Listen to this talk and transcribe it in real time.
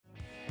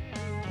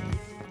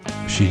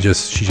she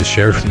just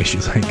shared with me.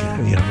 She's like,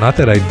 not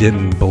that I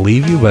didn't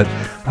believe you, but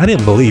I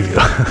didn't believe you.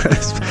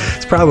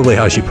 It's probably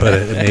how she put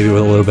it, and maybe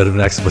with a little bit of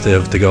an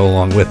expletive to go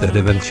along with it.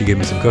 And then she gave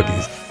me some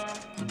cookies.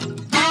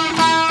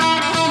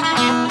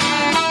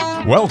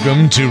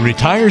 Welcome to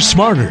Retire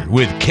Smarter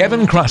with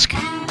Kevin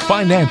Kroskey.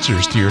 Find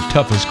answers to your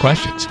toughest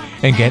questions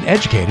and get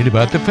educated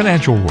about the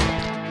financial world.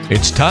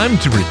 It's time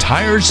to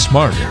retire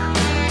smarter.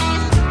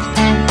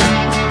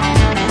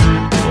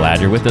 Glad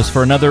you're with us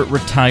for another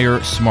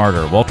Retire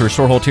Smarter. Walter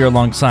Storholt here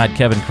alongside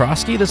Kevin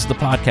Kroskey. This is the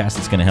podcast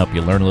that's going to help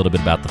you learn a little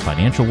bit about the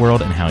financial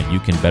world and how you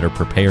can better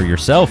prepare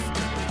yourself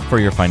for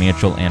your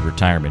financial and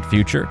retirement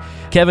future.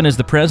 Kevin is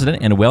the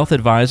president and wealth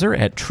advisor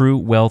at True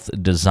Wealth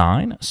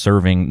Design,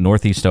 serving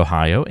Northeast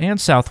Ohio and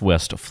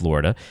Southwest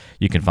Florida.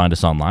 You can find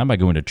us online by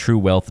going to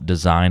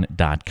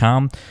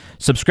truewealthdesign.com.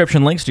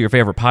 Subscription links to your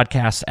favorite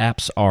podcast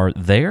apps are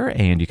there,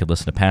 and you can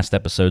listen to past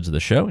episodes of the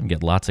show and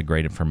get lots of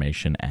great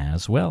information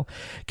as well.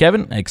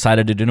 Kevin,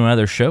 excited to do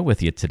another show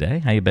with you today.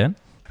 How you been?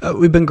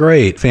 We've been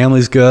great.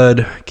 Family's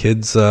good.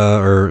 Kids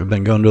have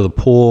been going to the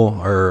pool.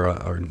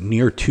 Our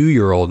near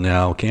 2-year-old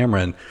now,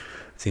 Cameron.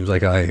 Seems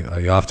like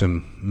I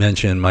often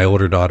mention my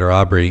older daughter,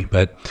 Aubrey,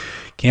 but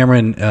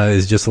Cameron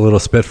is just a little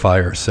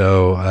spitfire.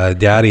 So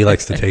Daddy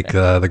likes to take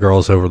the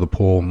girls over the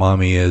pool.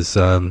 Mommy is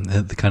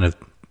the kind of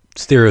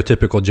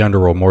stereotypical gender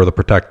role, more the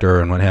protector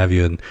and what have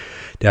you. And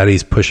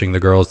Daddy's pushing the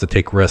girls to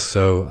take risks.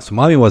 So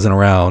Mommy wasn't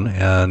around,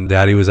 and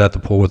Daddy was at the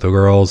pool with the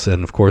girls.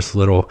 And of course,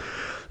 little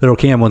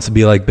Cam wants to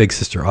be like big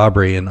sister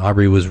Aubrey, and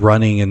Aubrey was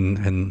running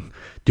and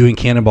doing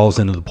cannonballs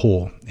into the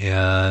pool.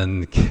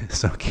 And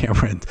so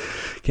Cameron's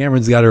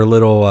got her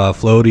little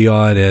floaty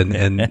on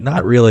and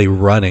not really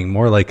running,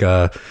 more like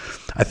I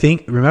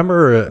think,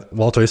 remember,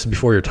 Walter, this is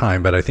before your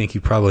time, but I think you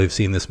probably have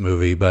seen this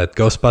movie, but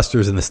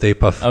Ghostbusters and the Stay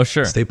Puft. Oh,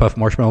 sure. Stay Puft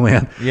Marshmallow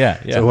Man. Yeah.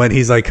 So when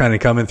he's like kind of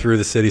coming through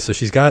the city, so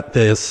she's got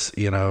this,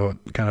 kind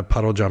of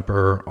puddle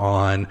jumper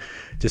on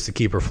just to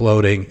keep her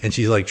floating, and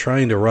she's like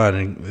trying to run,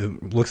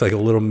 and it looks like a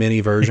little mini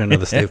version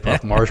of the Stay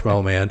Puft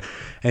Marshmallow Man,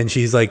 and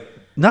she's like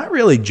not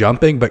really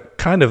jumping, but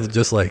kind of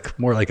just like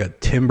more like a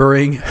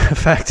timbering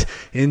effect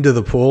into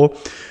the pool.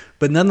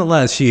 But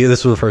nonetheless,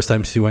 this was the first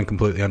time she went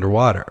completely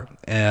underwater.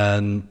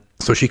 And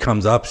so she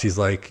comes up, she's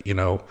like,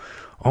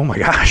 oh my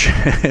gosh,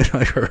 and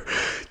like her,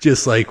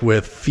 just like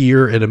with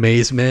fear and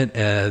amazement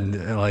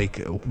and like,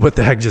 what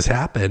the heck just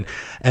happened?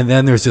 And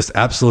then there's just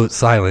absolute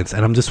silence.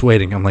 And I'm just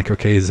waiting. I'm like,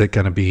 okay, is it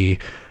going to be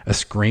a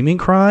screaming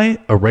cry,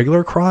 a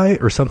regular cry,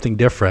 or something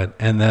different?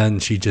 And then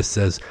she just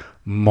says,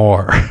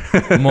 more.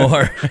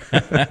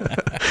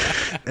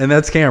 And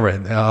that's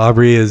Cameron.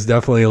 Aubrey is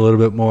definitely a little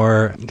bit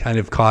more kind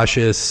of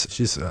cautious.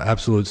 She's an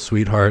absolute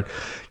sweetheart.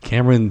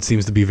 Cameron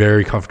seems to be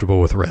very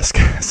comfortable with risk.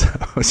 So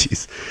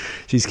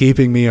she's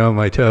keeping me on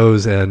my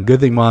toes, and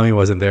good thing Mommy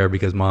wasn't there,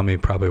 because Mommy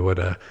probably would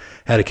have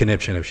had a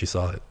conniption if she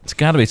saw it. It's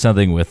got to be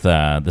something with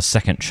the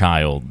second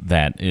child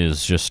that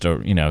is just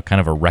kind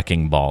of a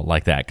wrecking ball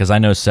like that, because I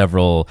know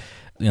several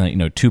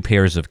 2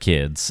 pairs of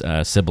kids,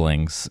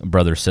 siblings,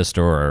 brother,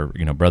 sister, or,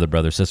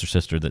 brother,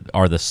 sister, that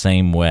are the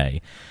same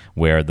way,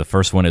 where the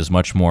first one is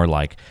much more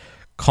like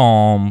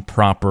calm,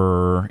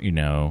 proper,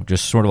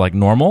 just sort of like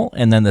normal,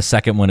 and then the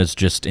second one is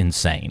just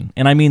insane.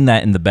 And I mean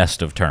that in the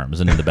best of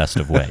terms and in the best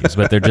of ways,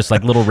 but they're just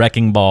like little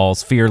wrecking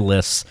balls,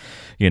 fearless.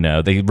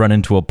 They run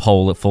into a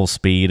pole at full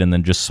speed and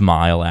then just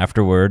smile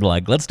afterward,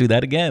 like, let's do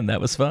that again.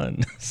 That was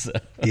fun. So.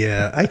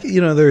 Yeah,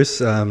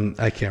 there's,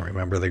 I can't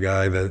remember the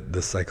guy,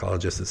 the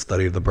psychologist that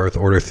studied the birth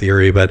order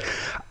theory, but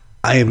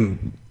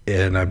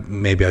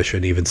maybe I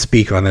shouldn't even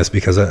speak on this,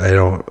 because I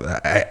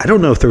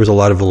don't know if there was a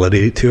lot of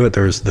validity to it.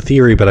 There was the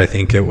theory, but I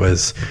think it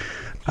was,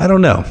 I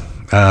don't know.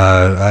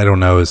 I don't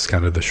know is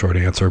kind of the short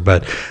answer,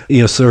 but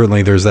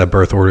certainly there's that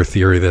birth order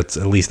theory that's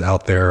at least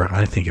out there.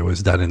 I think it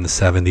was done in the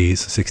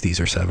 60s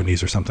or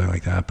 70s or something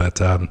like that. But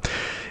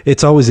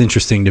it's always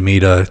interesting to me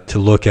to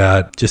look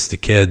at just the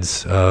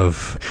kids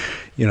of,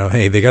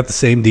 hey, they got the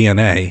same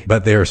DNA,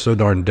 but they are so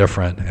darn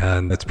different,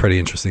 and it's pretty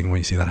interesting when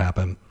you see that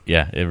happen.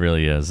 Yeah, it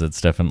really is.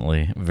 It's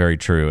definitely very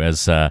true,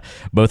 as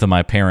both of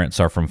my parents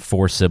are from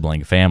 4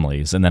 sibling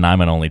families, and then I'm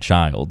an only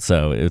child.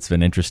 So it's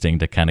been interesting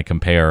to kind of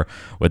compare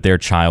what their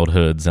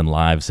childhoods and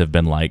lives have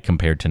been like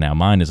compared to now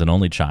mine as an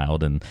only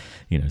child, and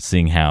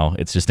seeing how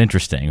it's just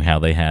interesting how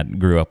they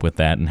grew up with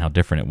that and how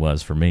different it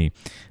was for me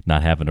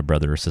not having a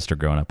brother or sister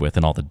growing up with,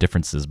 and all the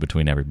differences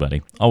between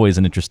everybody. Always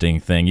an interesting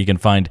thing. You can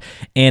find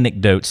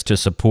anecdotes to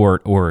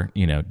support or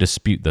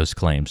dispute those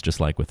claims,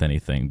 just like with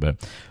anything, but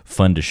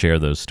fun to share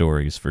those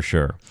stories for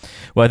sure.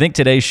 Well, I think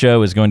today's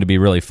show is going to be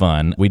really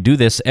fun. We do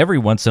this every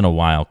once in a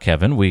while,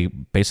 Kevin. We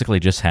basically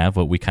just have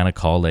what we kind of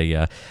call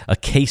a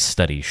case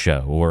study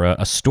show, or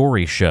a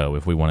story show,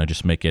 if we want to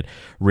just make it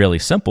really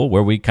simple,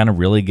 where we kind of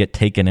really get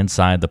taken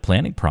inside the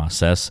planning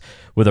process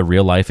with a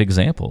real life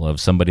example of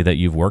somebody that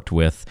you've worked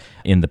with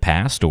in the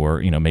past,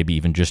 or maybe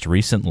even just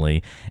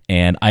recently.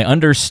 And I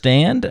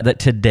understand that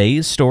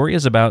today's story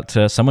is about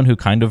someone who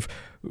kind of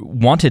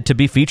wanted to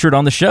be featured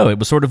on the show. It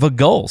was sort of a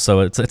goal. So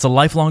it's a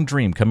lifelong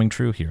dream coming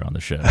true here on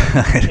the show.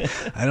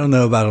 I don't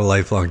know about a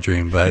lifelong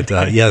dream, but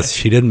yes,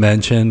 she did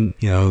mention,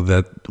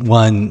 that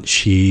one,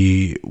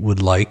 she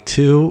would like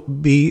to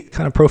be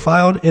kind of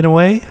profiled in a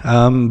way,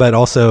 but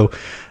also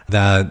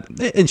that,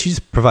 and she's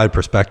provided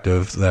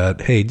perspective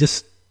that, hey,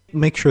 just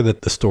make sure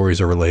that the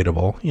stories are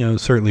relatable.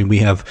 Certainly we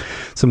have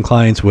some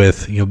clients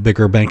with,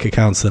 bigger bank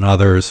accounts than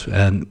others.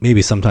 And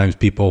maybe sometimes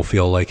people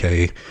feel like,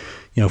 hey,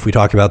 if we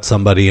talk about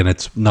somebody and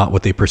it's not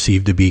what they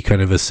perceive to be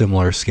kind of a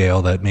similar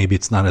scale, that maybe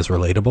it's not as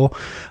relatable.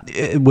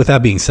 With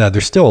that being said,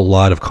 there's still a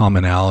lot of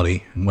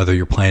commonality, whether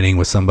you're planning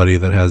with somebody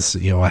that has,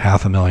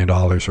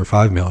 $500,000 or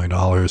 $5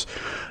 million.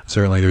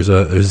 Certainly there's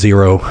a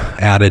zero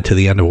added to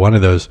the end of one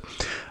of those.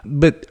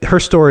 But her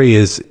story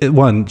is,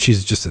 one,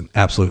 she's just an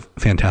absolute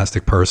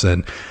fantastic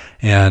person.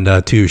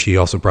 And two, she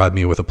also brought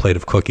me with a plate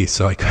of cookies,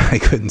 so I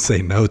couldn't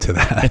say no to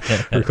that.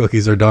 Her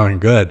cookies are darn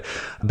good.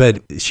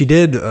 But she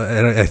did,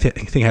 and I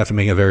think I have to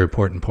make a very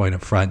important point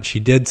up front. She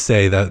did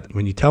say that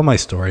when you tell my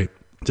story,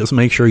 just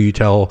make sure you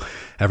tell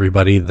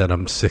everybody that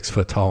I'm 6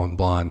 foot tall and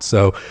blonde.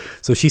 So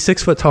she's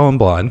 6 foot tall and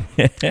blonde.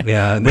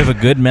 And we have a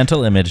good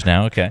mental image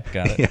now. Okay,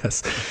 got it.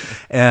 Yes.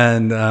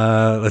 And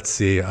let's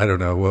see, I don't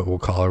know what we'll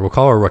call her. We'll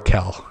call her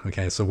Raquel.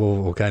 Okay, so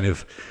we'll kind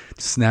of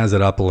snazz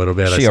it up a little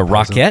bit. Is she a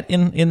Rockette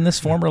in this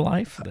former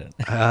life?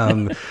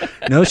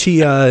 No,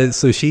 she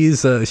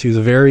was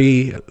a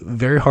very,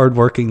 very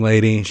hardworking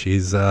lady.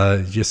 She's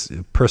just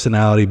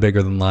personality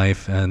bigger than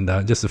life,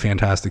 and just a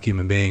fantastic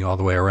human being all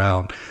the way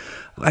around.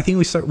 I think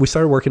we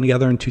started working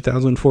together in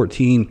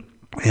 2014,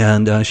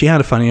 and she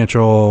had a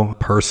financial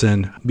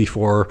person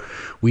before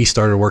we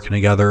started working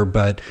together.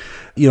 But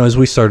as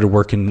we started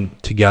working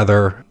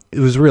together, it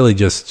was really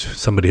just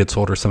somebody had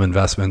sold her some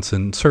investments,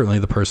 and certainly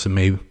the person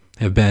may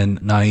have been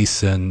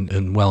nice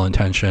and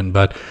well-intentioned,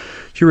 but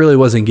she really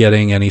wasn't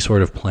getting any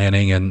sort of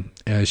planning.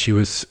 And she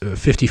was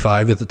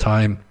 55 at the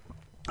time,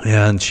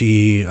 and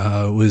she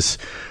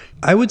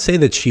I would say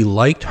that she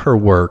liked her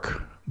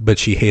work, but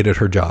she hated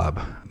her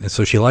job. And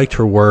so she liked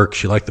her work.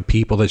 She liked the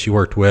people that she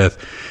worked with.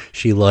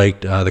 She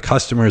liked the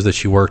customers that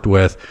she worked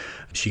with.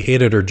 She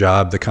hated her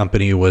job. The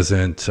company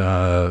wasn't,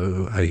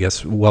 I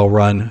guess, well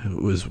run.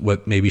 It was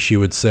what maybe she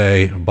would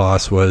say.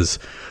 Boss was,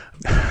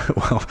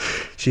 well,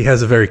 she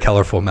has a very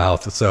colorful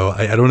mouth. So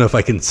I don't know if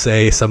I can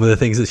say some of the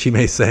things that she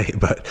may say,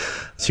 but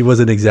she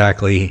wasn't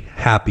exactly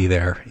happy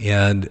there.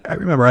 And I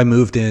remember I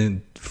moved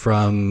in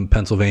from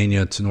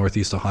Pennsylvania to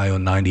Northeast Ohio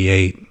in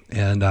 98.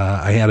 And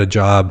I had a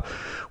job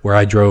where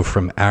I drove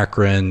from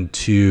Akron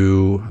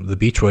to the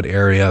Beechwood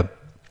area,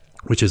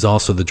 which is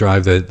also the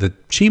drive that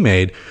she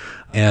made.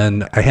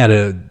 And I had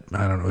it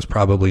was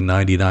probably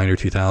 99 or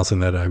 2000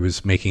 that I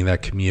was making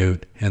that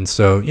commute. And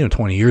so,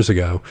 20 years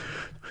ago.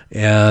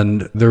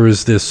 And there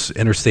was this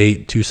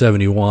Interstate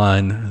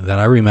 271 that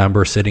I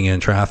remember sitting in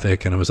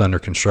traffic, and it was under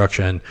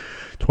construction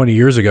 20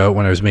 years ago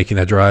when I was making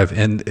that drive.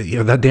 And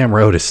that damn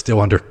road is still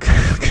under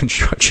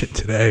construction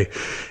today.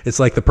 It's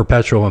like the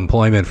perpetual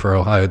employment for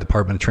Ohio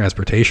Department of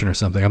Transportation or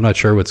something. I'm not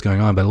sure what's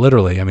going on, but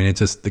literally, it's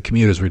just the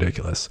commute is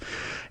ridiculous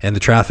and the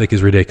traffic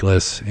is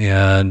ridiculous.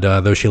 And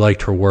though she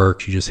liked her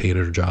work, she just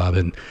hated her job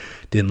and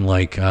didn't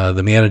like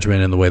the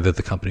management and the way that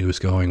the company was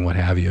going, what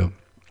have you.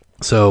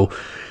 So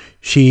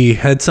she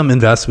had some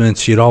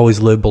investments. She had always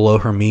lived below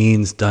her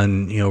means,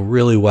 done,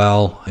 really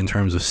well in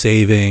terms of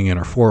saving in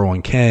her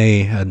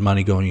 401k, had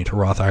money going into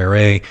Roth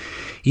IRA,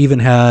 even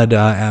had,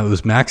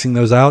 was maxing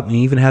those out, and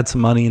even had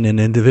some money in an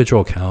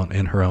individual account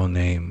in her own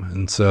name.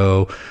 And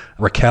so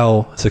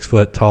Raquel, 6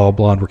 foot tall,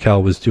 blonde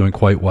Raquel, was doing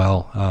quite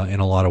well in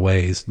a lot of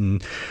ways.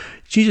 And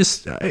she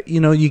just,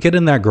 you get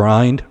in that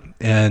grind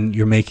and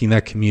you're making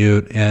that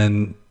commute,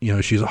 and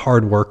she's a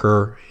hard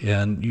worker,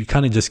 and you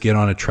kind of just get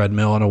on a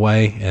treadmill in a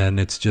way, and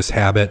it's just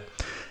habit.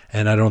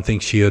 And I don't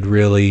think she had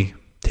really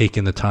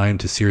taken the time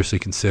to seriously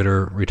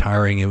consider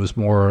retiring. It was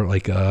more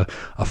like a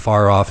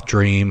far off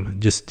dream.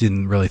 Just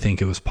didn't really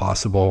think it was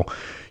possible.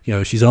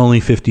 She's only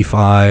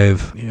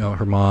 55.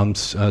 Her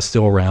mom's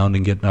still around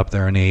and getting up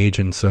there in age,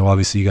 and so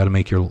obviously you got to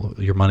make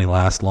your money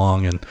last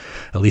long, and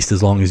at least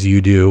as long as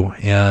you do.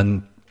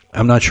 And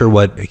I'm not sure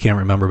I can't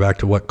remember back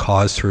to what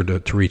caused her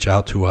to reach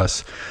out to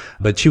us,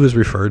 but she was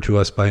referred to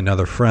us by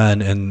another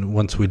friend. And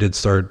once we did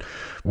start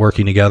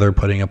working together,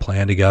 putting a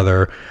plan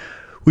together,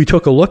 we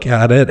took a look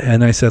at it,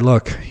 and I said,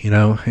 look,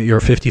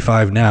 you're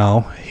 55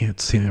 now.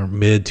 It's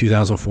mid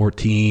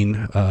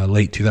 2014,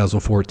 late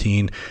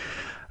 2014.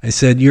 I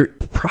said, you're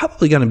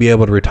probably going to be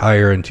able to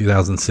retire in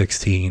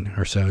 2016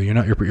 or so.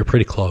 You're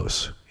pretty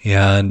close.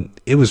 And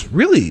it was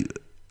really,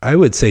 I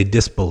would say,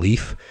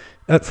 disbelief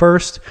at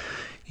first.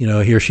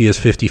 Here she is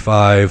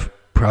 55,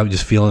 probably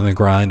just feeling the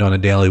grind on a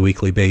daily,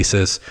 weekly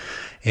basis.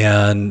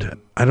 And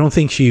I don't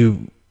think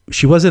she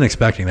wasn't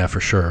expecting that for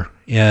sure.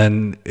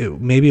 And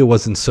maybe it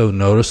wasn't so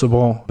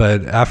noticeable,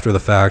 but after the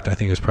fact, I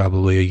think it was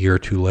probably a year or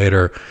two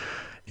later,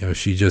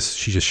 she just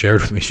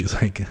shared with me, she's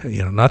like,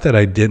 not that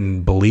I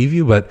didn't believe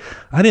you, but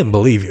I didn't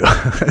believe you.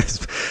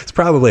 It's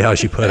probably how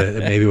she put it, and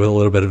maybe with a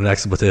little bit of an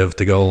expletive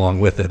to go along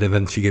with it. And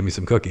then she gave me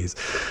some cookies,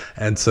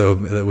 and so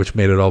which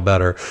made it all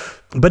better.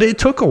 But it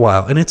took a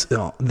while, and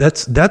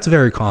that's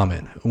very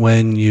common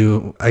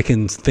when I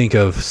can think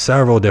of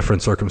several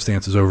different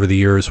circumstances over the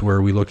years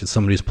where we looked at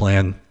somebody's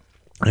plan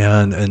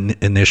and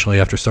initially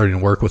after starting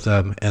to work with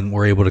them, and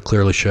we're able to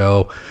clearly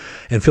show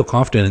and feel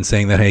confident in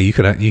saying that, hey, you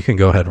can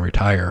go ahead and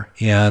retire.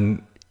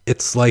 And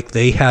it's like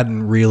they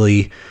hadn't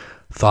really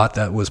thought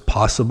that was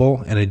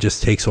possible, and it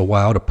just takes a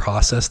while to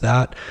process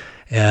that.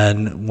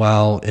 And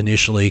while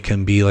initially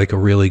can be like a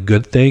really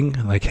good thing,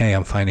 like, hey,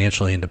 I'm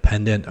financially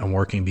independent, I'm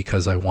working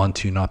because I want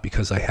to, not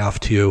because I have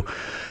to,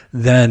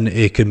 then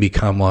it can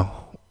become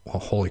well,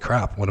 holy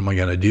crap, what am I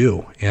going to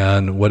do?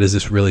 And what is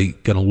this really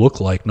going to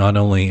look like? Not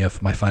only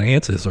if my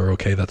finances are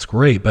okay, that's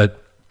great, but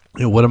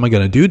what am I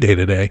going to do day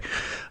to day?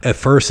 At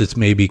first, it's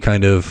maybe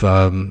kind of,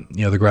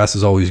 the grass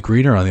is always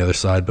greener on the other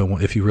side.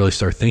 But if you really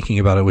start thinking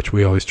about it, which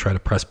we always try to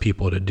press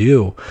people to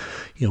do,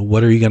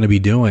 what are you going to be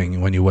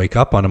doing when you wake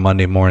up on a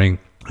Monday morning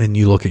and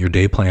you look at your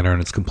day planner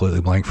and it's completely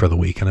blank for the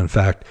week? And in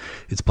fact,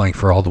 it's blank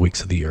for all the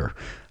weeks of the year.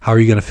 How are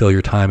you going to fill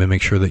your time and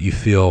make sure that you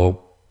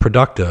feel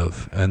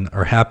productive and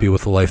are happy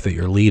with the life that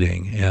you're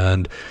leading?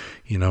 And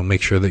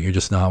make sure that you're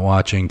just not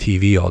watching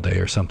TV all day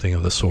or something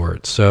of the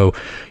sort. So,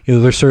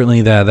 there's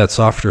certainly that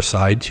softer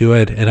side to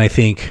it. And I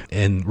think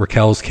in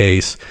Raquel's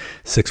case,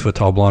 6 foot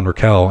tall blonde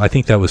Raquel, I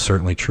think that was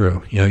certainly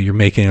true. You're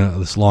making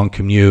this long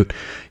commute.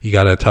 You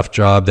got a tough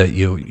job that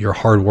you're a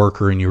hard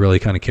worker and you really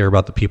kind of care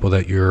about the people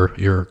that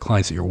your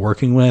clients that you're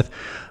working with.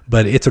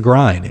 But it's a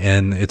grind,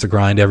 and it's a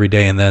grind every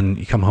day. And then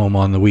you come home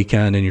on the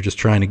weekend and you're just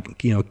trying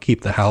to,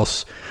 keep the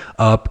house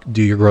up,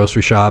 do your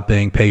grocery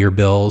shopping, pay your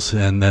bills.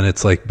 And then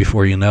it's like,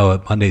 before you know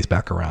it, Monday's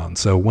back around.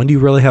 So when do you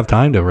really have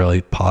time to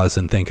really pause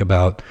and think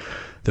about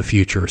the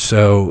future?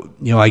 So,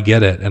 I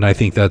get it. And I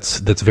think that's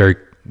very,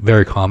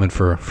 very common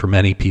for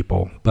many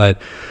people.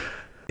 But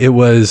that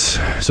was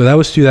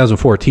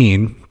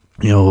 2014.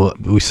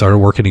 We started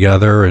working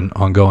together and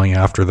ongoing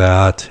after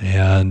that,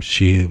 and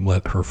she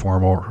let her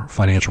former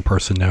financial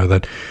person know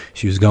that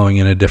she was going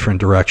in a different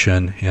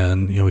direction.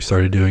 And, we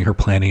started doing her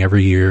planning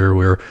every year.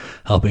 We were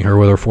helping her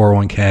with her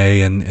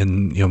 401k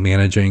and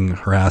managing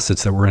her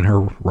assets that were in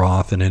her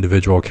Roth and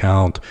individual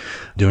account,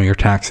 doing her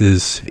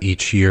taxes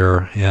each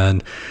year.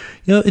 And,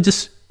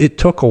 it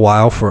took a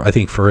while for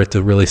it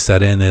to really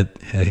set in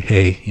that,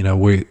 hey,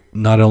 we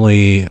not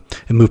only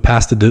move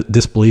past the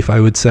disbelief, I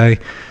would say,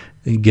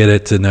 get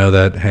it to know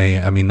that, hey,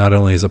 not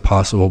only is it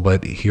possible,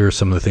 but here are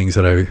some of the things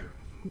that I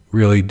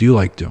really do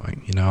like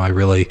doing. I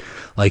really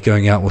like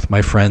going out with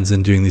my friends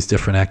and doing these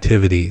different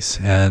activities,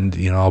 and,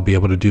 I'll be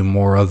able to do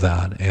more of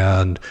that.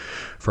 And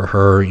for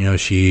her,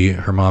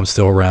 her mom's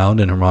still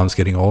around and her mom's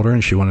getting older,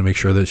 and she wanted to make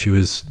sure that she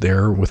was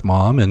there with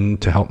mom and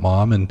to help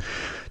mom and,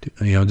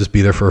 just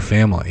be there for her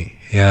family.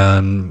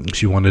 And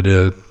she wanted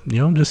to,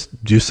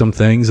 just do some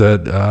things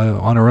that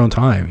on her own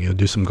time,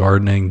 do some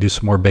gardening, do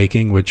some more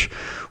baking, which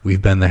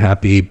we've been the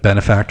happy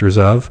benefactors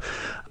of.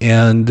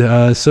 And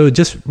so it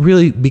just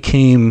really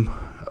became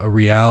a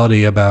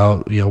reality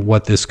about,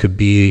 what this could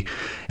be.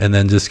 And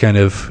then just kind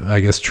of,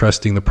 I guess,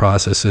 trusting the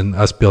process and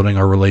us building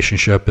our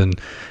relationship and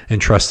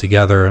trust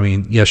together.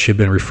 Yes, she had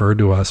been referred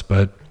to us,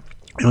 but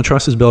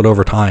trust is built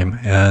over time.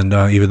 And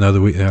even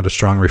though we had a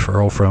strong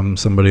referral from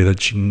somebody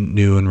that she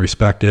knew and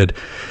respected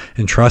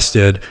and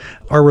trusted,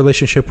 our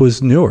relationship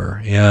was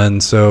newer.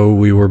 And so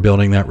we were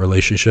building that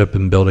relationship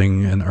and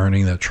building and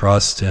earning that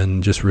trust,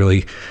 and just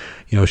really,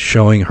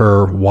 showing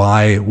her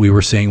why we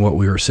were saying what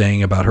we were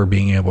saying about her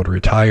being able to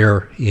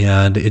retire.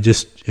 And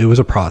it was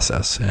a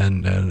process.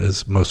 And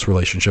as most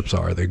relationships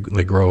are, they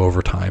grow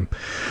over time.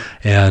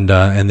 And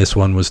this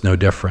one was no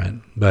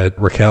different. But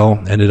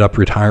Raquel ended up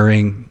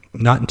retiring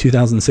not in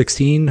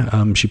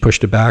 2016. She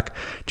pushed it back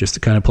just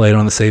to kind of play it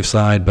on the safe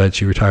side, but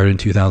she retired in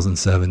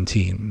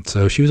 2017.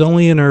 So she was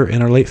only in her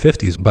late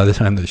 50s by the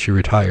time that she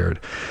retired.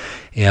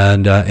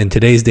 And in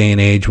today's day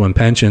and age, when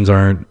pensions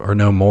are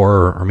no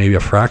more, or maybe a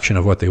fraction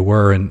of what they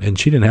were, and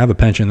she didn't have a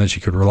pension that she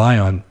could rely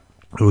on,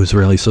 it was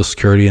really Social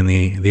Security and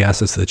the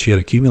assets that she had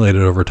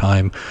accumulated over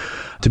time.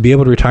 To be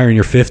able to retire in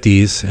your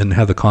 50s and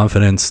have the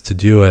confidence to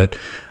do it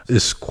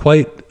is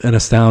quite an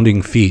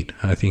astounding feat.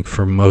 I think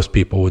for most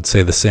people would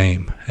say the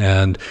same.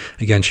 And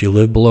again, she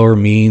lived below her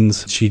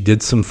means. She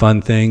did some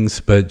fun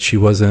things, but she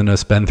wasn't a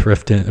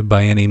spendthrift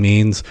by any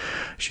means.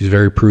 She's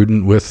very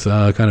prudent with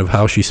kind of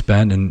how she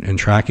spent and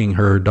tracking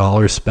her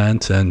dollars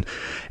spent. And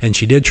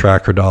she did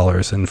track her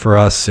dollars. And for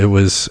us, it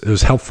was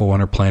helpful in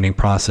our planning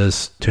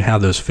process to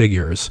have those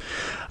figures.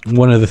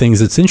 One of the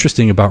things that's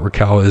interesting about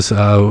Raquel is,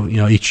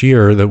 each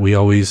year that we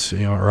always,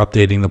 are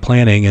updating the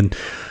planning, and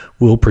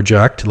we'll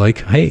project like,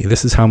 hey,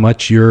 this is how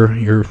much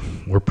we're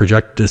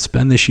projected to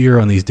spend this year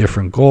on these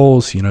different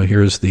goals.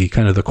 Here's the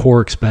kind of the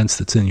core expense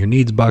that's in your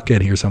needs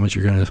bucket. Here's how much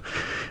you're going to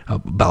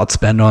about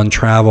spend on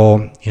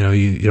travel.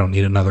 You don't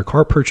need another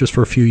car purchase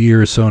for a few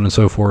years, so on and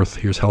so forth.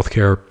 Here's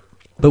healthcare.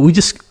 But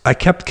I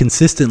kept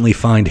consistently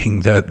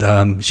finding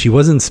that she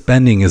wasn't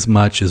spending as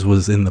much as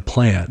was in the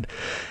plan.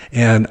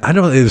 And I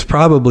don't, it was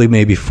probably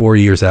maybe 4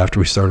 years after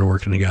we started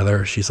working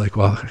together. She's like,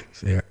 well,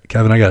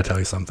 Kevin, I got to tell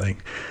you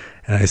something.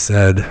 And I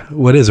said,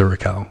 what is it,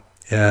 Raquel?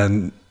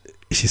 And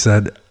she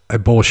said, I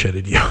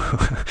bullshitted you.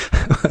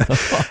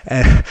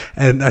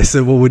 and I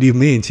said, well, what do you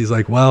mean? She's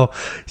like,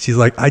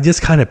 I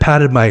just kind of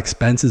padded my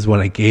expenses when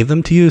I gave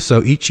them to you.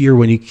 So each year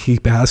when you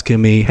keep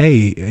asking me,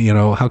 hey,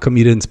 how come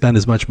you didn't spend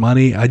as much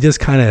money? I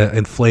just kind of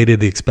inflated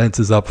the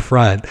expenses up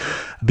front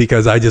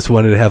because I just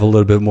wanted to have a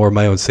little bit more of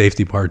my own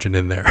safety margin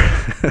in there.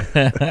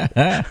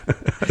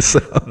 So,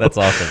 that's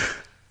awesome.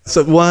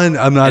 So one,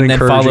 I'm not encouraging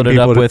people. And then followed it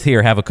up with,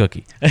 here, have a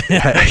cookie.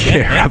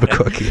 Here, have a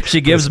cookie.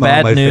 She gives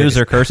bad news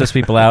or curses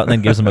people out and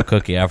then gives them a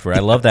cookie after. I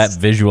love that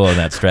visual and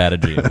that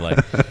strategy. Like,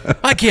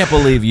 I can't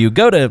believe you.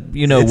 Go to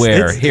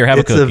where. Here, have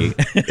a cookie.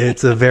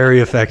 It's a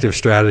very effective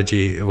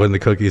strategy when the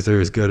cookies are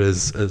as good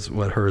as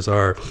what hers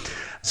are.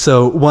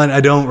 So one,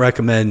 I don't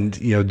recommend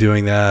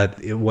doing that.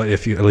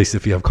 If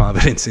you have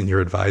confidence in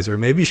your advisor.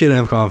 Maybe you shouldn't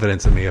have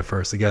confidence in me at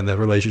first. Again, that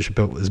relationship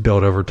is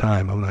built over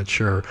time. I'm not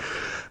sure.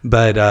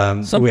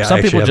 But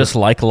some people just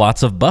like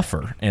lots of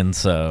buffer, and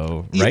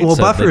so right. Well,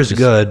 buffer is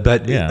good,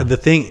 but the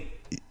thing.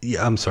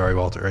 Yeah, I'm sorry,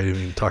 Walter. I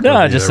didn't even talk. No,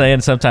 I'm just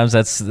saying. Sometimes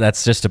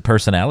that's just a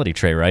personality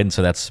trait, right? And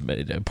so that's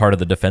part of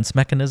the defense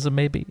mechanism,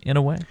 maybe in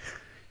a way.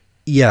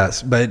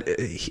 Yes, but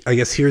I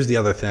guess here's the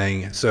other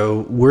thing.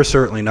 So we're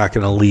certainly not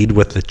going to lead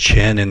with the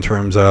chin in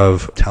terms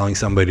of telling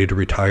somebody to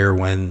retire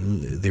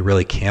when they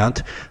really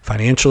can't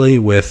financially,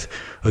 with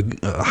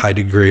a high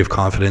degree of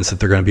confidence that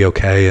they're going to be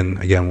okay. And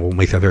again, we'll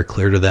make that very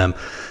clear to them.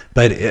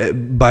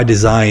 But by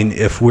design,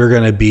 if we're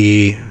going to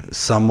be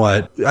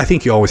somewhat, I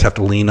think you always have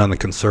to lean on the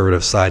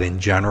conservative side in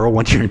general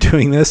when you're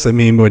doing this. I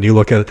mean, when you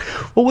look at,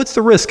 well, what's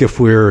the risk if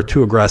we're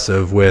too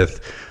aggressive with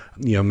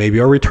maybe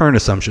our return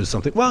assumption is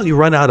something, well, you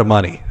run out of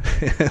money.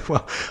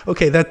 Well,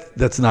 okay,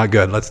 that's not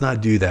good. Let's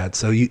not do that.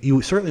 So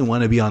you certainly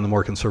want to be on the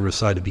more conservative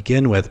side to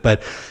begin with.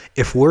 But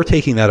if we're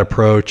taking that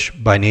approach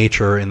by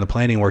nature in the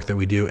planning work that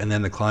we do, and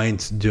then the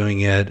client's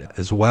doing it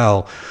as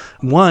well,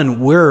 one,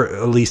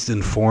 we're at least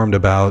informed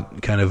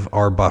about kind of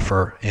our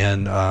buffer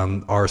and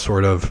our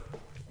sort of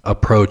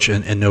approach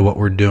and know what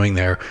we're doing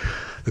there.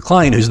 The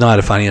client who's not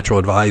a financial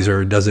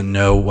advisor doesn't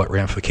know what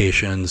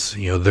ramifications,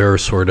 their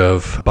sort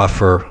of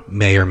buffer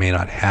may or may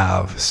not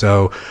have.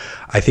 So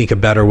I think a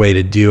better way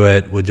to do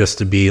it would just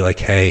to be like,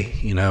 hey,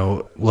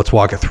 let's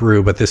walk it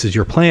through, but this is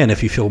your plan.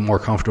 If you feel more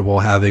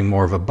comfortable having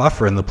more of a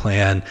buffer in the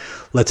plan,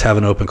 let's have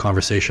an open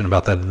conversation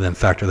about that and then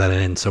factor that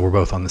in so we're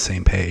both on the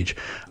same page.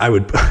 I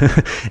would,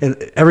 and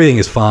everything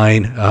is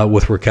fine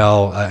with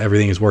Raquel.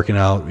 Everything is working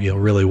out,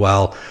 really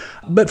well.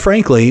 But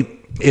frankly,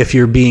 if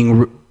you're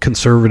being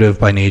conservative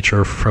by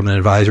nature from an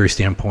advisory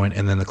standpoint,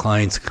 and then the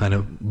client's kind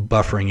of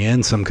buffering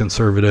in some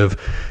conservative,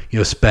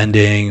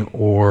 spending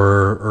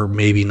or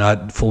maybe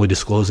not fully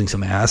disclosing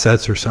some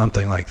assets or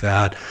something like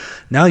that.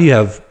 Now you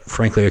have,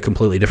 frankly, a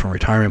completely different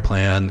retirement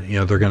plan.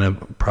 They're going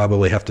to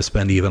probably have to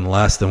spend even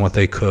less than what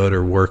they could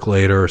or work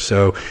later.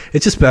 So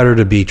it's just better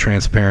to be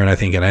transparent, I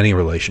think, in any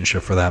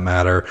relationship for that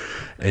matter,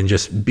 and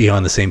just be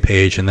on the same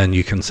page. And then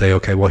you can say,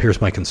 okay, well, here's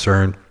my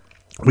concern.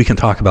 We can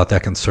talk about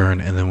that concern,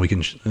 and then we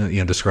can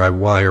describe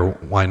why or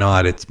why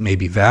not it's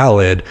maybe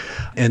valid.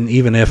 And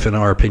even if in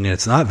our opinion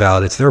it's not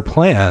valid, it's their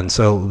plan.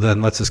 So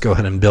then let's just go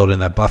ahead and build in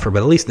that buffer. But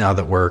at least now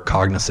that we're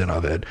cognizant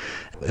of it,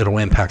 it'll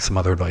impact some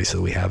other advice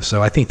that we have.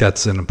 So I think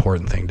that's an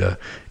important thing to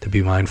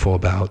be mindful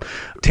about.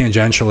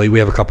 Tangentially, we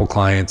have a couple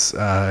clients,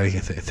 I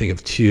think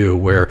of two,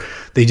 where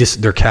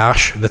their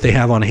cash that they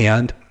have on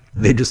hand,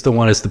 they just don't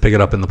want us to pick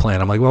it up in the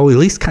plan. I'm like, well, we at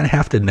least kind of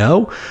have to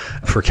know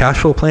for cash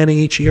flow planning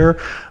each year.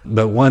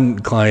 But one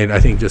client, I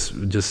think, just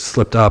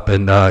slipped up,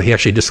 and he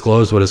actually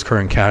disclosed what his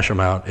current cash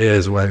amount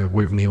is.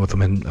 We meet with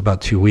him in about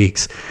 2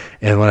 weeks,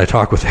 and when I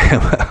talk with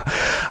him,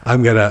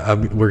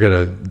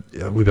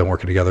 we've been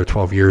working together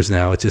 12 years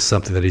now. It's just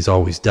something that he's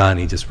always done.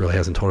 He just really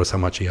hasn't told us how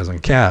much he has on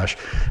cash,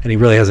 and he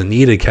really hasn't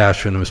needed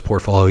cash in his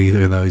portfolio,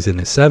 even though he's in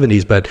his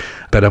 70s. But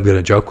I'm going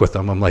to joke with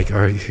him. I'm like,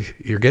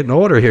 you're getting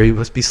older here. You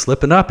must be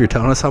slipping up. You're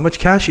telling us how much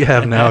cash you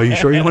have now. Are you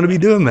sure you want to be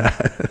doing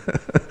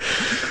that?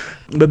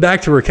 But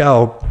back to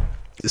Raquel.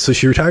 So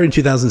she retired in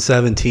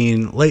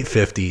 2017, late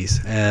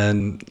 50s.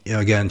 And,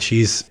 again,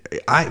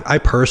 I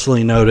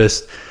personally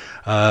noticed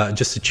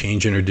just a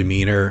change in her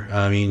demeanor.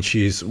 I mean,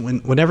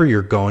 whenever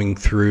you're going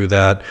through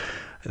that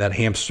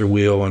hamster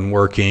wheel and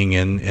working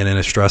and in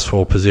a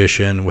stressful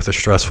position with a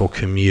stressful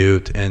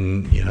commute,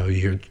 and,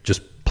 you're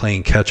just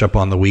playing catch up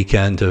on the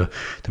weekend to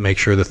make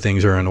sure that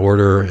things are in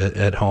order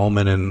at home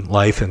and in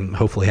life, and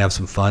hopefully have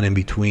some fun in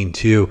between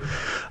too.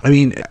 I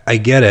mean, I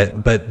get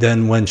it, but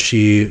then when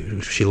she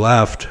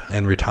left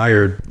and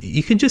retired,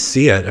 you can just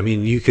see it. I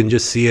mean, you can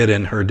just see it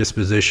in her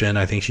disposition.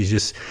 I think she's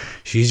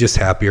just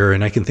happier,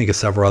 and I can think of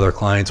several other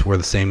clients where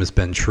the same has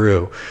been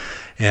true.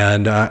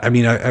 And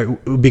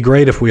it would be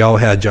great if we all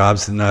had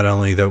jobs that not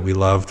only that we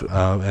loved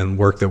and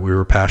work that we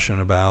were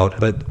passionate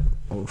about, but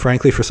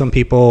frankly, for some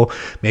people,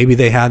 maybe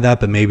they had that,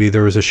 but maybe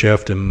there was a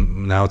shift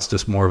and now it's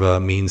just more of a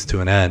means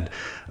to an end.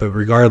 But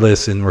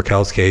regardless, in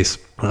Raquel's case,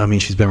 I mean,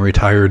 she's been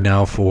retired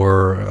now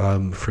for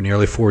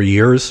nearly 4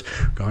 years,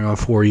 going on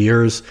 4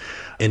 years.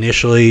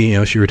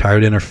 Initially, she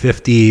retired in her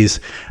 50s.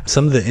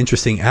 Some of the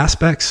interesting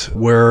aspects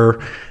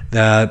were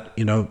that,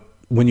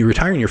 when you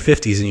retire in your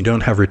 50s and you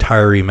don't have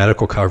retiree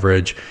medical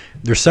coverage,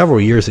 there's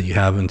several years that you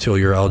have until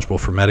you're eligible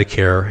for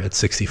Medicare at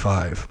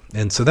 65.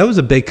 And so that was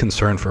a big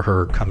concern for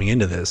her coming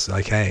into this.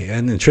 Like, hey,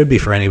 and it should be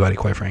for anybody,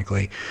 quite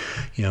frankly.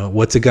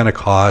 What's it going to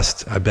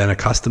cost? I've been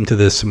accustomed to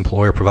this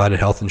employer-provided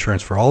health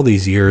insurance for all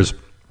these years.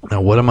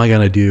 Now, what am I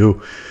going to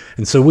do?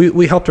 And so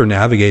we helped her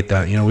navigate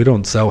that. We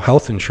don't sell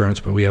health insurance,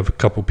 but we have a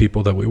couple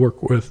people that we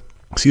work with.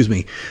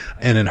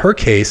 And in her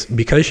case,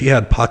 because she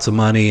had pots of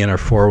money in her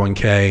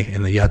 401k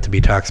in the yet to be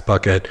tax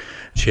bucket,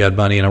 she had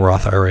money in a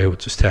Roth IRA,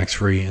 which is tax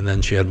free. And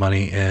then she had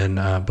money in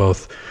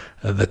both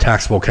the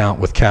taxable account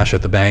with cash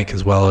at the bank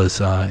as well as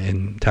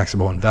in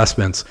taxable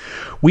investments.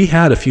 We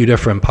had a few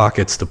different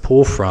pockets to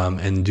pull from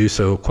and do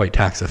so quite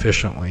tax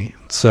efficiently.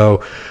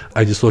 So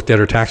I just looked at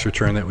her tax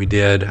return that we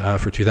did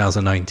for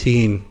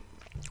 2019.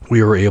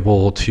 We were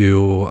able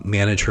to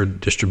manage her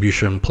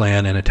distribution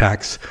plan in a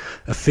tax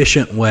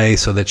efficient way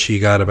so that she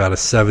got about a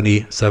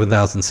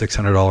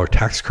 $77,600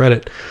 tax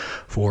credit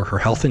for her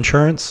health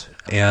insurance.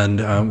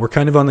 And we're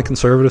kind of on the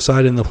conservative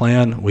side in the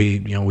plan.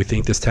 We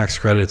think this tax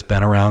credit's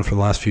been around for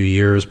the last few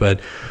years,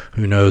 but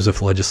who knows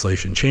if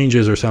legislation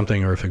changes or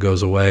something, or if it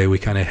goes away. We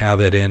kind of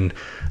have it in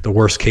the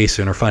worst case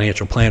in her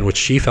financial plan, which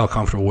she felt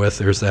comfortable with.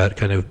 There's that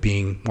kind of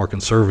being more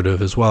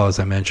conservative as well, as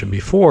I mentioned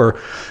before.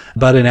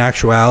 But in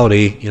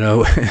actuality,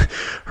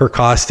 her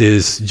cost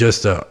is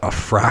just a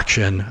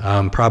fraction,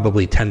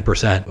 probably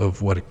 10%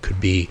 of what it could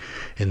be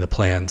in the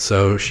plan.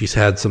 So she's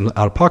had some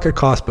out-of-pocket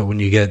costs, but when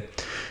you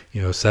get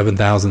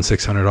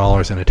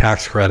 $7,600 in a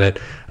tax credit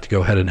to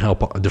go ahead and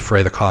help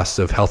defray the costs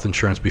of health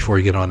insurance before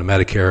you get onto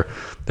Medicare,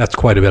 that's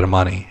quite a bit of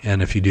money.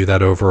 And if you do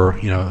that over,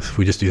 if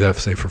we just do that,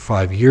 say, for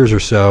 5 years or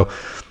so,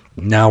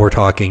 now we're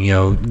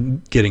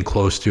talking, getting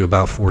close to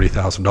about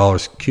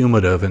 $40,000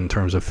 cumulative in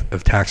terms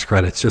of tax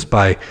credits just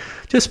by,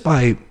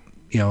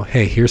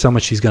 hey, here's how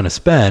much she's going to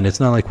spend. It's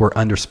not like we're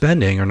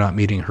underspending or not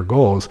meeting her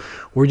goals.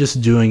 We're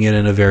just doing it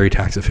in a very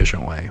tax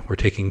efficient way. We're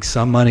taking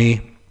some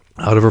money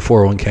out of her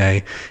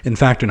 401k. In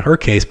fact, in her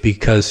case,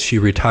 because she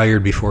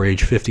retired before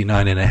age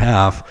 59 and a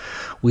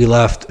half, we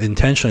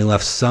intentionally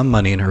left some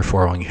money in her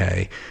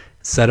 401k,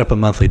 set up a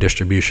monthly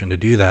distribution to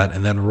do that,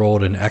 and then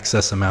rolled an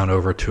excess amount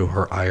over to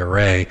her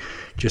IRA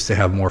just to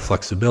have more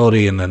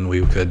flexibility. And then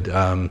we could,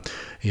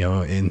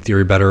 in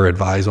theory, better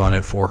advise on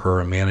it for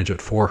her and manage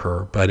it for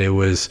her. But it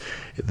was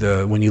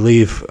when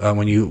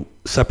you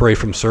separate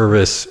from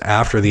service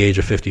after the age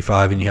of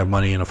 55 and you have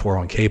money in a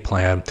 401k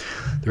plan,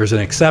 there's an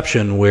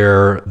exception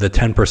where the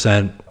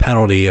 10%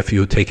 penalty if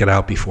you take it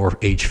out before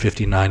age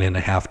 59 and a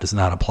half does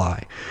not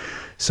apply.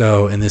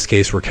 So in this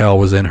case, Raquel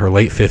was in her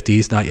late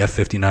 50s, not yet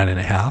 59 and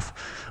a half.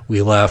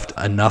 We left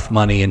enough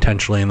money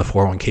intentionally in the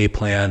 401k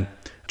plan,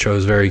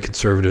 chose very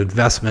conservative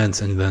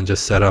investments, and then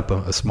just set up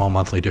a small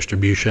monthly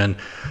distribution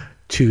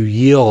to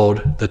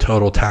yield the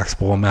total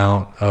taxable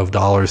amount of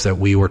dollars that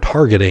we were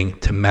targeting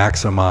to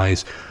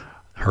maximize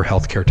her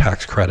healthcare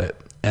tax credit.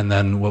 And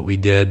then what we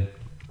did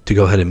to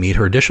go ahead and meet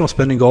her additional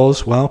spending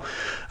goals, well,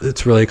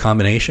 it's really a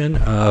combination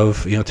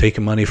of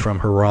taking money from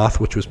her Roth,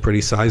 which was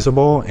pretty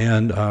sizable,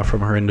 and from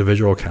her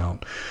individual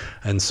account.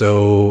 And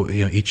so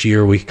each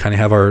year we kind of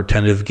have our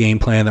tentative game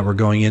plan that we're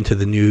going into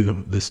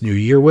this new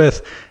year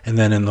with, and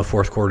then in the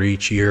fourth quarter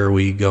each year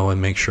we go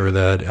and make sure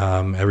that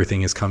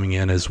everything is coming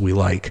in as we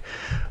like.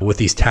 With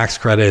these tax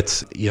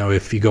credits,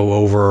 if you go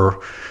over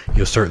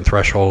certain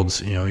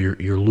thresholds,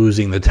 you're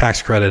losing the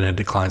tax credit and it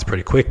declines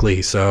pretty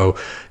quickly. So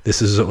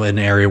this is an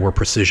area where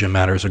precision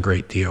matters a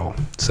great deal.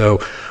 So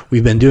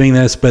we've been doing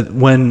this, but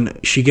when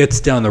she gets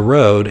down the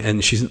road,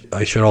 and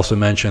I should also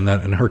mention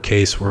that in her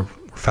case we're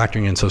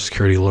factoring in Social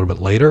Security a little bit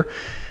later.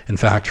 In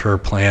fact, her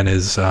plan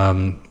is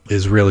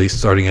really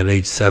starting at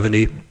age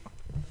 70,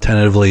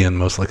 tentatively, and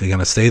most likely going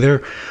to stay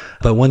there.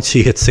 But once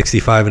she hits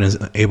 65 and is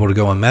able to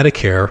go on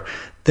Medicare,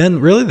 then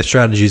really the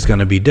strategy is going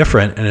to be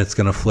different, and it's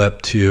going to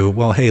flip to,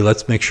 well, hey,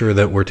 let's make sure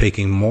that we're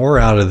taking more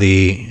out of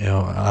the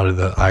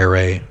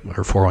IRA.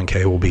 Her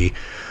 401k will be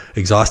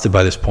exhausted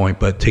by this point,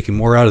 but taking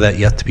more out of that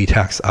yet to be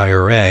taxed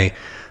IRA,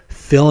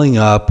 filling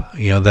up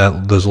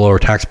those lower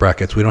tax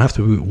brackets. We don't have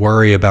to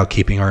worry about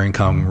keeping our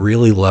income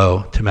really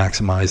low to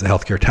maximize the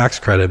healthcare tax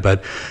credit,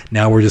 but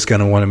now we're just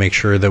going to want to make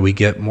sure that we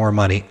get more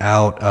money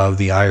out of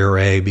the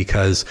IRA,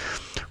 because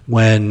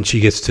when she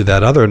gets to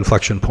that other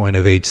inflection point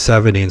of age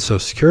 70 and Social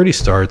Security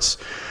starts,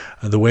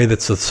 the way that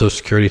the Social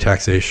Security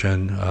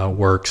taxation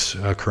works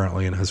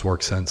currently, and has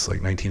worked since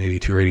like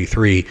 1982 or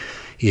 83,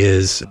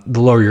 is the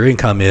lower your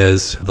income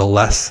is, the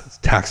less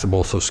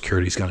taxable Social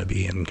Security is going to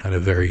be, in kind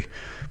of very,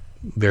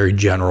 very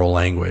general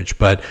language.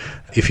 But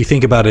if you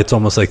think about it, it's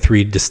almost like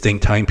 3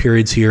 distinct time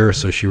periods here.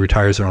 So she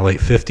retires in her late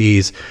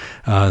 50s.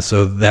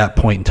 So that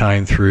point in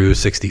time through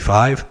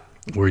 65.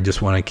 We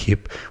just want to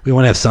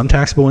have some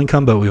taxable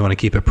income, but we want to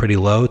keep it pretty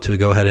low to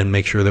go ahead and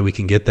make sure that we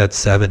can get that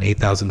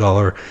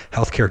 $8,000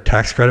 healthcare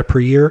tax credit per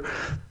year.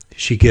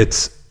 She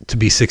gets to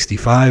be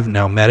 65.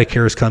 Now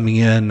Medicare is coming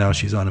in. Now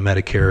she's on a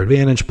Medicare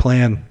Advantage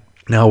plan.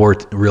 Now we're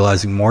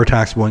realizing more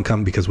taxable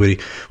income because we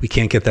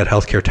can't get that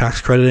healthcare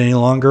tax credit any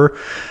longer,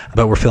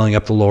 but we're filling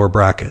up the lower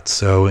brackets.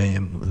 So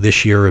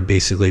this year would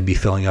basically be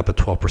filling up a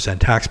 12%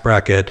 tax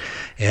bracket,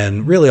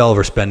 and really all of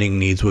her spending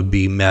needs would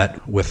be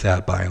met with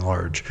that by and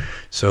large.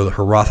 So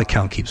her Roth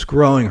account keeps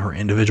growing, her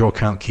individual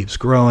account keeps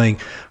growing,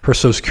 her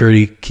Social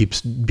Security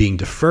keeps being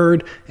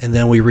deferred, and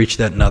then we reach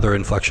that another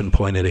inflection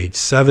point at age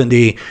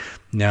 70.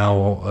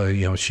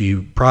 Now, she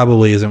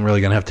probably isn't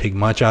really going to have to take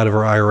much out of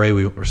her IRA.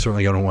 We're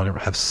certainly going to want to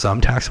have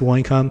some taxable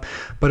income,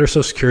 but her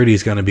Social Security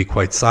is going to be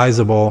quite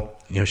sizable.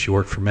 She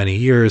worked for many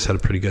years, had a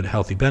pretty good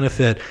healthy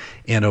benefit,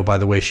 and oh, by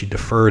the way, she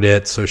deferred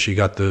it, so she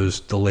got those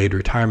delayed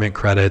retirement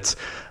credits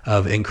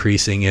of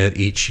increasing it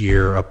each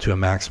year up to a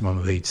maximum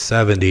of age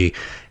 70.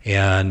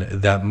 And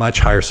that much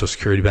higher Social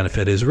Security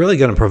benefit is really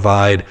going to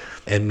provide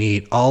and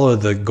meet all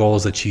of the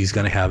goals that she's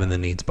going to have in the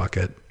needs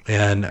bucket.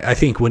 And I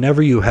think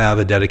whenever you have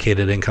a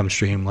dedicated income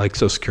stream like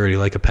Social Security,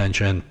 like a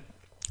pension,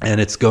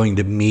 and it's going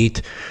to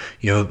meet,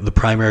 the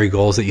primary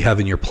goals that you have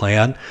in your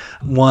plan.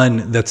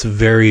 One, that's a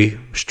very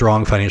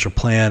strong financial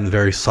plan,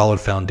 very solid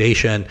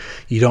foundation.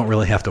 You don't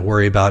really have to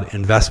worry about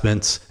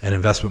investments and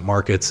investment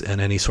markets and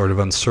any sort of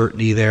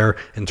uncertainty there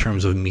in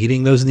terms of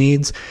meeting those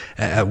needs.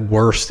 At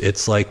worst,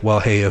 it's like, well,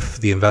 hey, if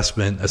the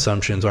investment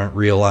assumptions aren't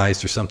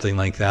realized or something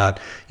like that,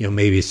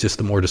 maybe it's just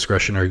the more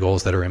discretionary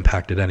goals that are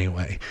impacted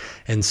anyway.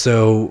 And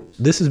so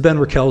this has been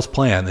Raquel's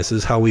plan. This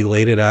is how we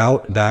laid it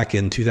out back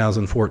in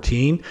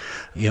 2014.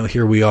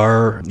 Here we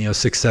are,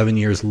 6-7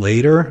 years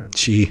later.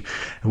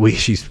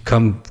 She's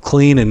come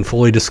clean and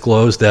fully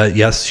disclosed that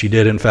yes, she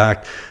did in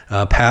fact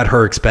pad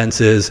her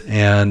expenses,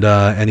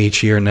 and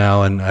each year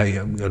now, and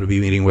I'm going to be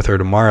meeting with her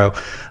tomorrow.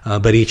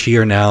 But each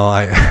year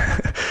now,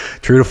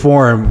 true to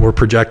form, we're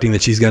projecting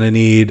that she's going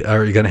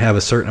to have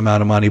a certain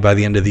amount of money by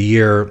the end of the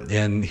year.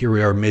 And here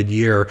we are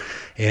mid-year,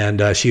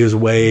 and she was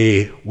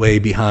way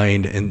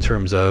behind in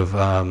terms of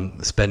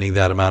spending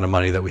that amount of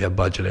money that we have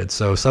budgeted.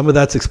 So some of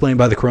that's explained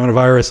by the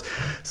coronavirus.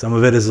 Some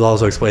of it is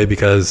also explained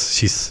because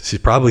she's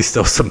probably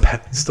still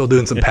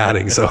doing some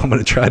padding. So I'm going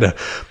to try to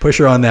push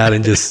her on that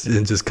and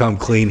just come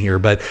clean here.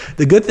 But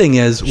the good thing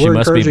is she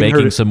must be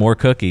baking some more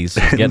cookies,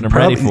 getting them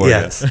ready for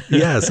you.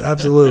 Yes,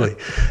 absolutely,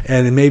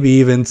 and maybe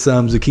even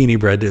some zucchini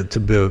bread to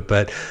boot.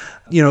 But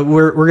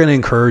we're going to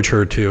encourage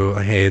her to,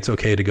 hey, it's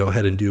okay to go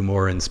ahead and do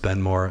more and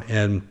spend more.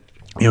 And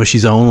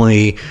she's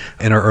only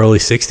in her early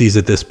 60s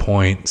at this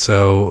point.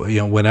 So,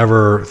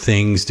 whenever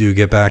things do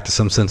get back to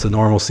some sense of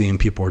normalcy and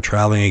people are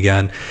traveling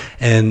again,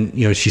 and,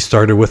 she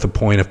started with a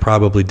point of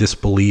probably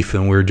disbelief,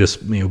 and we're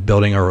just,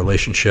 building our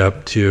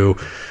relationship to,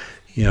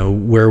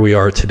 where we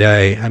are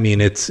today. I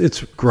mean,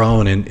 it's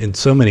grown in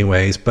so many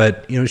ways,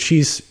 but,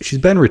 she's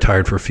been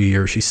retired for a few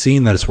years. She's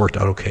seen that it's worked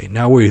out okay.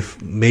 Now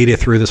we've made it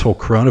through this whole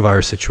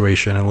coronavirus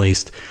situation, at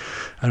least.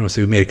 I don't want to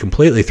say we made it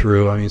completely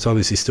through. I mean, it's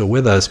obviously still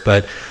with us,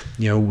 but,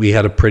 we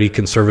had a pretty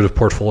conservative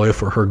portfolio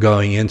for her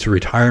going into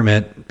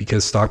retirement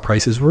because stock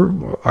prices were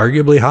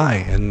arguably high,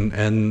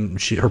 and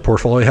her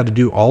portfolio had to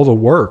do all the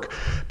work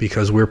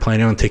because we were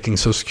planning on taking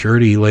Social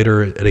Security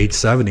later at age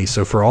 70.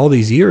 So for all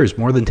these years,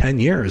 more than 10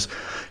 years,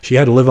 she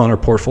had to live on her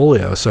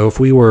portfolio. So if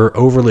we were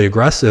overly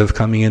aggressive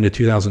coming into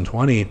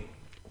 2020,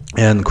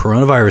 and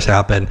coronavirus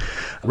happened,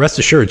 rest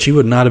assured she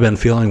would not have been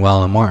feeling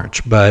well in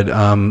March. But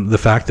the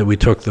fact that we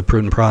took the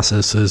prudent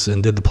processes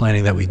and did the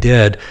planning that we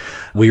did,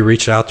 we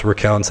reached out to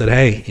Raquel and said,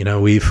 hey,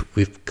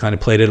 we've kind of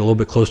played it a little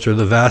bit closer to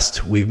the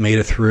vest. We've made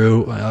it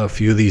through a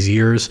few of these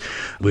years.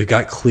 We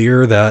got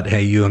clear that,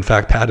 hey, you in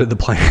fact padded the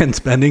plan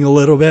spending a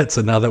little bit.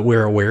 So now that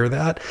we're aware of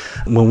that,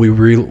 when we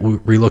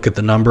relook at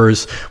the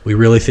numbers, we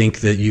really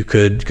think that you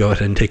could go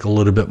ahead and take a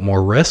little bit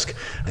more risk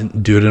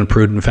and do it in a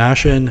prudent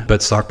fashion.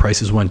 But stock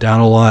prices went down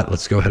a lot.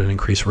 Let's go ahead and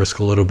increase risk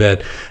a little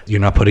bit. You're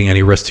not putting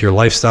any risk to your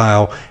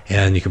lifestyle,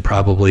 and you could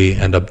probably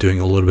end up doing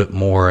a little bit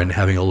more and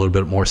having a little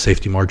bit more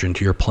safety margin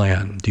to your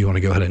plan. Do you want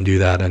to go ahead and do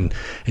that? And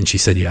she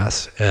said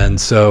yes. And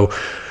so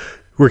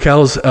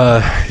Raquel's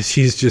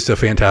she's just a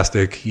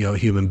fantastic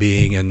human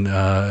being, and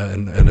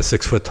a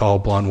 6 foot tall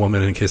blonde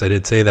woman, in case I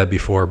did say that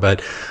before.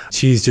 But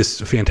she's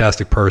just a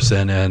fantastic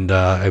person, and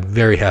I'm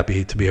very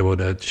happy to be able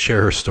to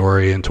share her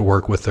story and to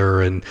work with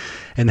her and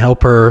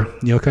help her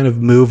kind of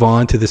move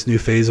on to this new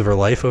phase of her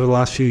life over the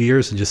last few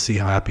years, and just see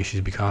how happy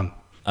she's become.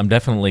 I'm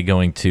definitely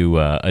going to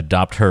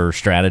adopt her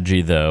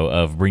strategy, though,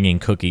 of bringing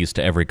cookies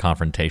to every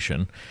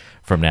confrontation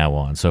from now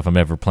on. So if I'm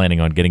ever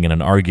planning on getting in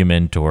an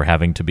argument or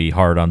having to be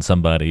hard on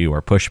somebody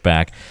or push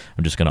back,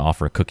 I'm just going to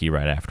offer a cookie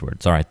right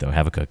afterwards. All right, though,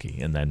 have a cookie.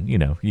 And then,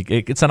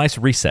 it's a nice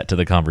reset to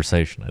the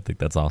conversation. I think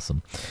that's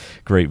awesome.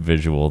 Great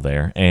visual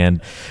there.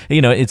 And,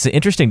 it's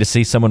interesting to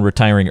see someone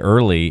retiring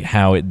early,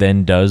 how it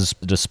then does,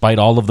 despite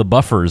all of the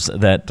buffers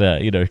that,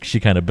 she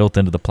kind of built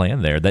into the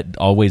plan there, that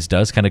always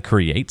does kind of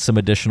create some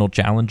additional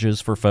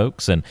challenges for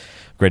folks. And,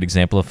 of great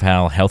example of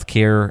how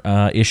healthcare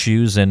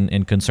issues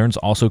and concerns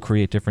also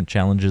create different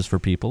challenges for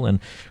people, and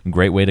a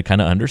great way to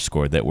kind of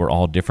underscore that we're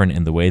all different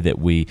in the way that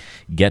we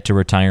get to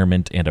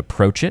retirement and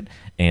approach it,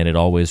 and it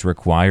always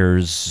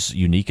requires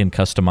unique and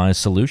customized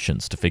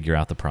solutions to figure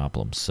out the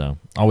problems. So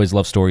always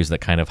love stories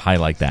that kind of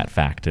highlight that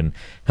fact and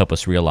help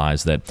us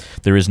realize that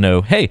there is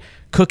no, hey,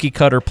 cookie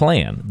cutter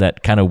plan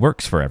that kind of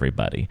works for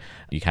everybody.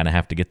 You kind of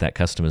have to get that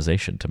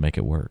customization to make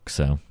it work.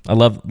 So I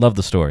love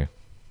the story.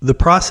 The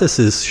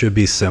processes should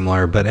be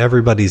similar, but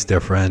everybody's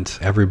different.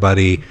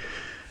 Everybody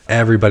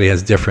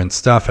has different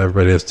stuff.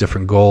 Everybody has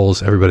different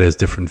goals. Everybody has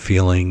different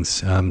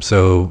feelings.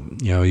 So,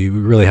 you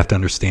really have to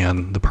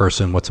understand the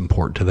person, what's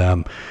important to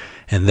them.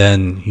 And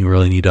then you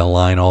really need to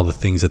align all the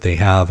things that they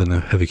have and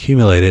have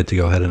accumulated to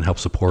go ahead and help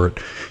support,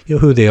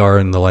 who they are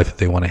and the life that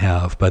they want to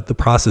have. But the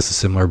process is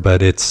similar,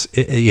 but it's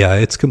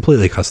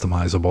completely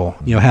customizable.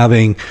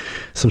 Having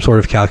some sort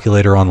of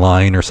calculator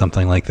online or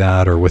something like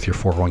that, or with your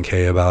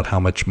 401k about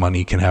how much money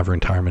you can have in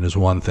retirement is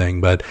one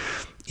thing, but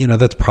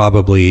that's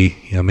probably,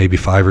 maybe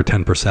 5 or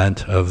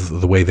 10%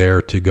 of the way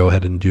there to go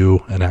ahead and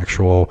do an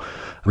actual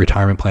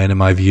retirement plan. In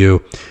my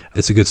view,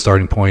 it's a good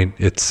starting point.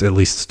 It's at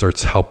least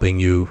starts helping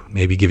you,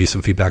 maybe give you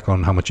some feedback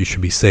on how much you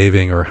should be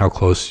saving or how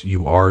close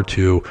you are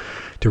to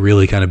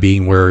really kind of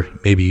being where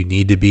maybe you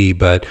need to be.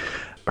 But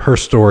her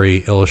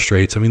story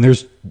illustrates,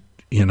 there's,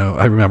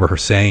 I remember her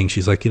saying,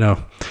 she's like,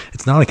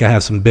 it's not like I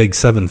have some big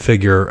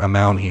 7-figure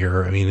amount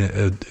here.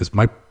 Is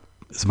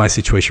my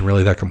situation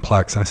really that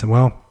complex? And I said,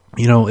 well,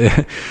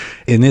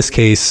 in this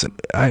case,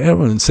 I don't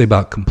want to say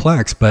about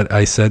complex, but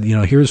I said,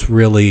 here's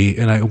really,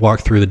 and I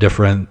walked through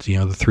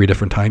the 3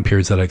 different time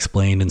periods that I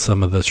explained in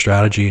some of the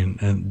strategy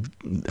and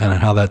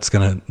how that's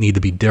going to need to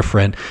be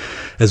different,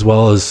 as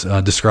well as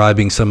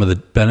describing some of the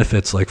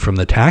benefits, like from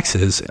the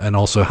taxes, and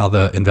also how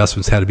the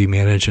investments had to be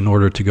managed in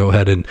order to go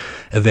ahead and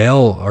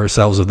avail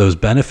ourselves of those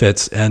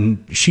benefits.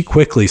 And she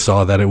quickly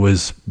saw that it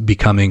was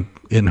becoming,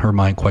 in her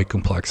mind, quite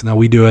complex. Now,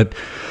 we do it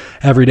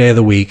every day of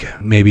the week,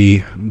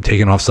 maybe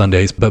taking off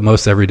Sundays, but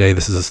most every day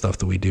this is the stuff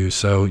that we do.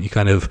 So you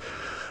kind of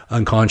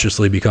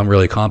unconsciously become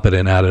really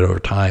competent at it over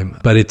time.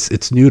 But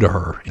it's new to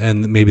her,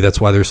 and maybe that's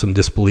why there's some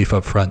disbelief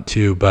up front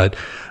too. But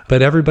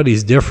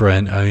everybody's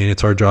different.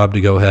 It's our job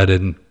to go ahead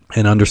and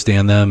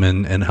understand them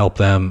and help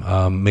them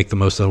make the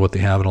most of what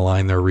they have and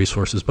align their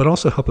resources, but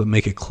also help them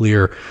make it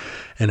clear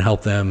and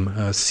help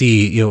them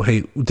see,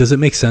 hey, does it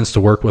make sense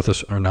to work with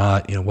us or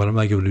not? What am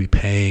I going to be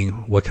paying?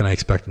 What can I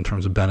expect in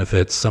terms of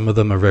benefits? Some of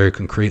them are very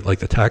concrete, like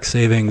the tax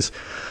savings.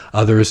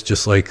 Others,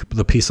 just like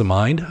the peace of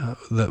mind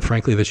that,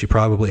 frankly, that she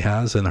probably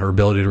has, and her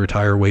ability to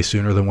retire way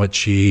sooner than what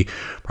she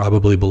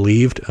probably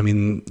believed.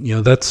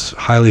 That's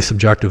highly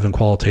subjective and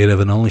qualitative,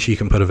 and only she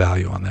can put a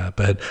value on that.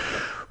 But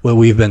what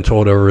we've been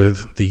told over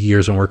the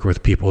years and working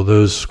with people,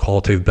 those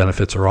qualitative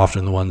benefits are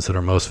often the ones that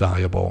are most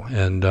valuable.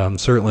 And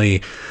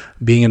certainly,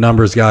 being a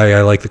numbers guy,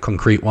 I like the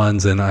concrete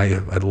ones, and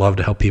I'd love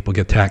to help people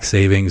get tax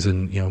savings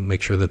and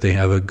make sure that they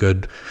have a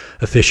good,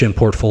 efficient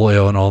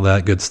portfolio and all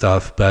that good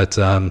stuff. But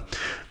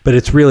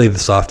it's really the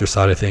softer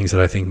side of things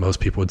that I think most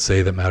people would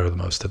say that matter the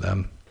most to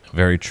them.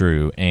 Very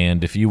true.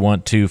 And if you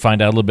want to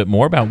find out a little bit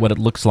more about what it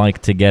looks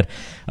like to get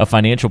a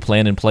financial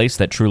plan in place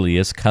that truly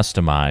is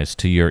customized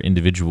to your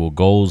individual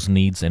goals,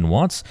 needs, and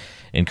wants,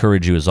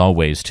 encourage you, as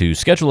always, to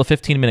schedule a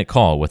 15-minute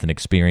call with an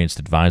experienced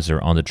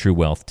advisor on the True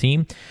Wealth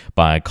team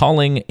by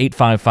calling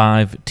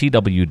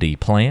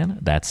 855-TWD-PLAN.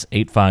 That's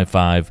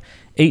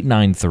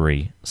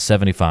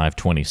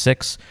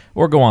 855-893-7526,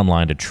 or go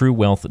online to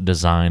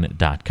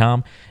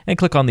truewealthdesign.com and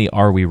click on the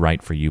Are We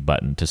Right For You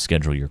button to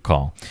schedule your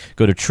call.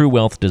 Go to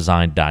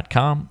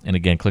truewealthdesign.com and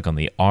again click on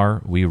the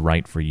Are We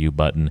Right For You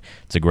button.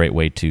 It's a great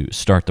way to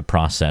start the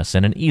process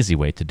and an easy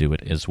way to do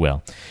it as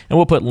well. And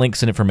we'll put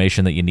links and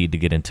information that you need to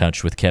get in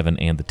touch with Kevin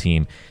and the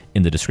team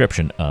in the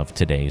description of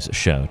today's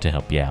show to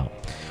help you out.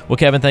 Well,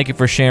 Kevin, thank you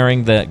for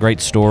sharing that great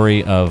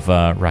story of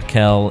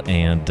Raquel,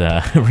 and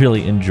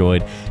really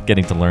enjoyed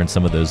getting to learn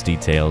some of those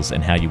details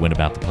and how you went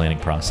about the planning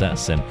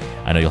process. And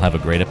I know you'll have a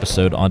great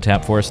episode on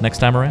tap for us next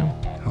time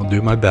around. I'll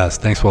do my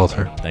best. Thanks,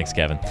 Walter. Thanks,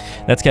 Kevin.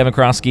 That's Kevin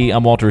Kroskey.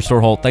 I'm Walter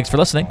Storholt. Thanks for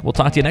listening. We'll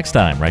talk to you next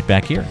time right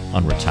back here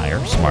on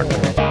Retire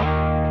Smarter.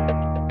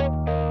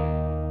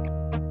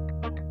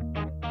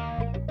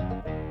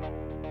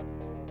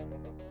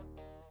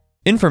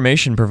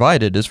 Information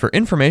provided is for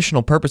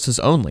informational purposes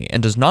only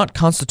and does not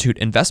constitute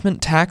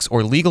investment, tax,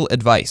 or legal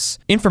advice.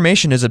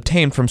 Information is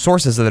obtained from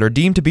sources that are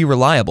deemed to be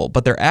reliable,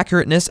 but their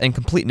accurateness and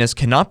completeness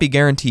cannot be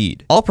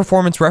guaranteed. All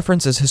performance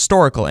reference is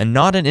historical and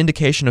not an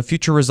indication of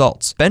future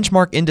results.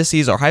 Benchmark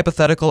indices are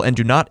hypothetical and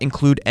do not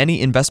include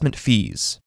any investment fees.